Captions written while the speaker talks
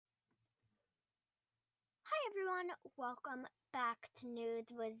Hi everyone, welcome back to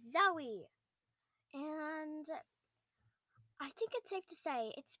Nudes with Zoe. And I think it's safe to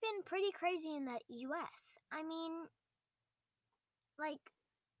say it's been pretty crazy in the US. I mean, like,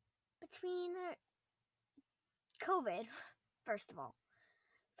 between COVID, first of all,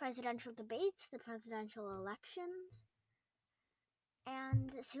 presidential debates, the presidential elections,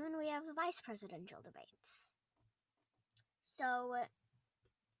 and soon we have the vice presidential debates. So,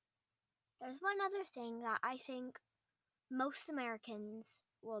 there's one other thing that I think most Americans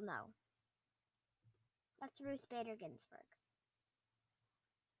will know. That's Ruth Bader Ginsburg,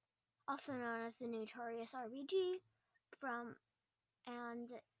 also known as the notorious RBG, and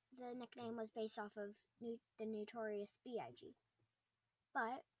the nickname was based off of the notorious BIG.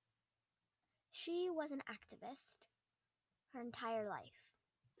 But she was an activist her entire life.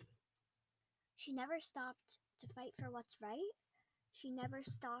 She never stopped to fight for what's right. She never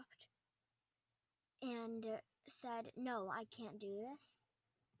stopped and said, no, I can't do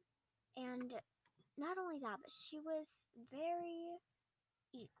this. And not only that, but she was very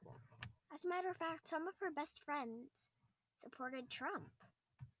equal. As a matter of fact, some of her best friends supported Trump.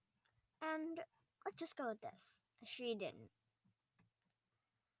 And let's just go with this. She didn't.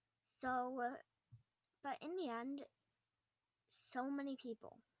 So, but in the end, so many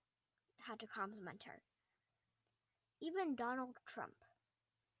people had to compliment her. Even Donald Trump,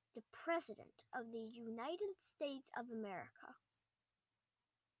 the President of the United States of America,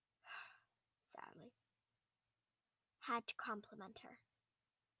 sadly, had to compliment her.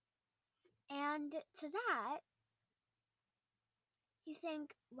 And to that, you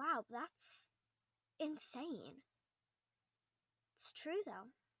think, wow, that's insane. It's true,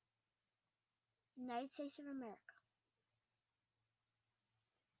 though. United States of America.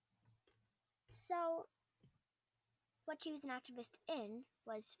 So, what she was an activist in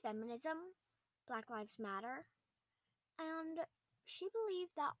was feminism, Black Lives Matter, and she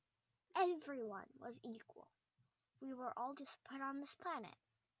believed that everyone was equal. We were all just put on this planet.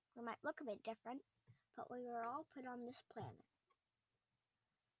 We might look a bit different, but we were all put on this planet.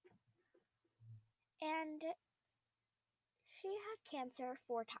 And she had cancer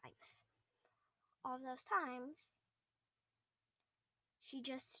 4 times. All those times, she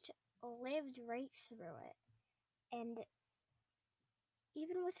just lived right through it. And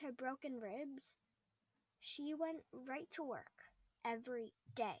even with her broken ribs, she went right to work every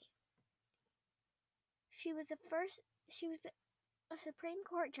day. She was a Supreme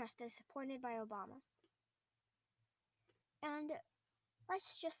Court justice appointed by Obama. And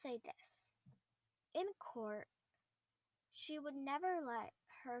let's just say this. In court, she would never let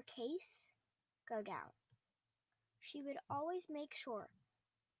her case go down. She would always make sure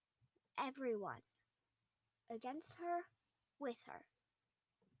everyone against her, with her,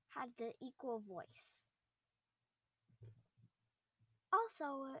 had the equal voice.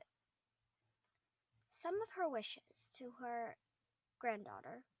 Also, some of her wishes to her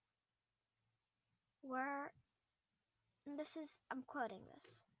granddaughter were, and I'm quoting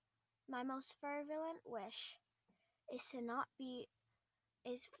this, my most fervent wish is to not be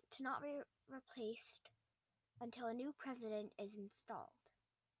replaced until a new president is installed.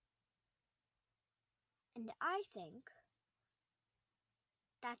 And I think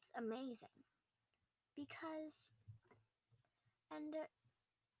that's amazing because, and the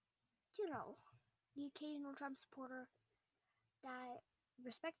occasional Trump supporter that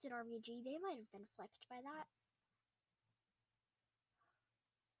respected RBG, they might have been flipped by that.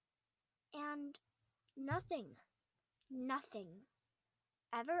 And nothing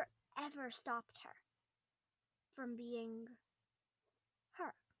ever stopped her from being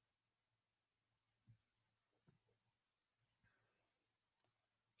her.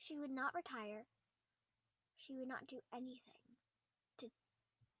 She would not retire. She would not do anything to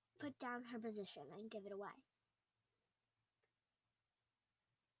put down her position and give it away.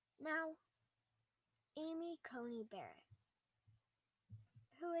 Now, Amy Coney Barrett.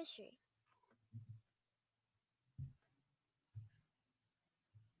 Who is she?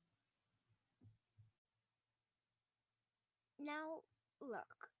 Now,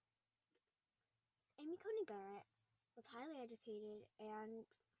 look. Amy Coney Barrett was highly educated, and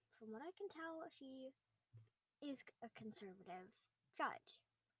from what I can tell, she is a conservative judge.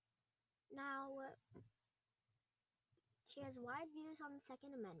 Now, she has wide views on the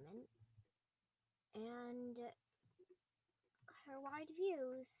Second Amendment, and her wide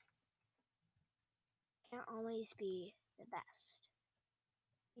views can't always be the best.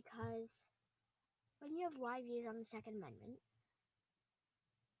 Because when you have wide views on the Second Amendment,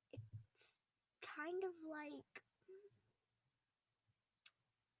 it's kind of like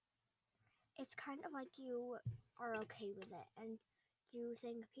it's kind of like you are okay with it and you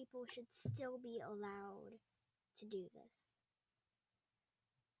think people should still be allowed to do this.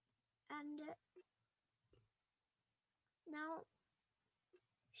 And now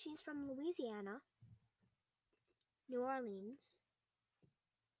she's from Louisiana, New Orleans,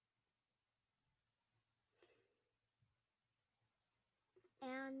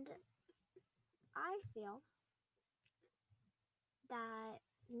 and I feel that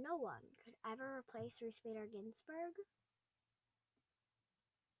no one could ever replace Ruth Bader Ginsburg.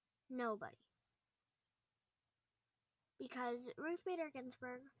 Nobody. Because Ruth Bader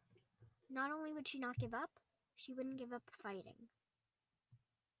Ginsburg, not only would she not give up, she wouldn't give up fighting.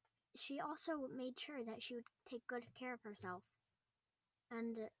 She also made sure that she would take good care of herself.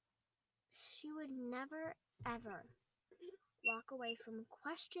 And she would never, ever walk away from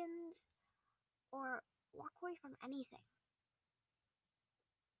questions or walk away from anything.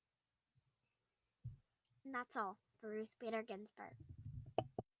 And that's all for Ruth Bader Ginsburg.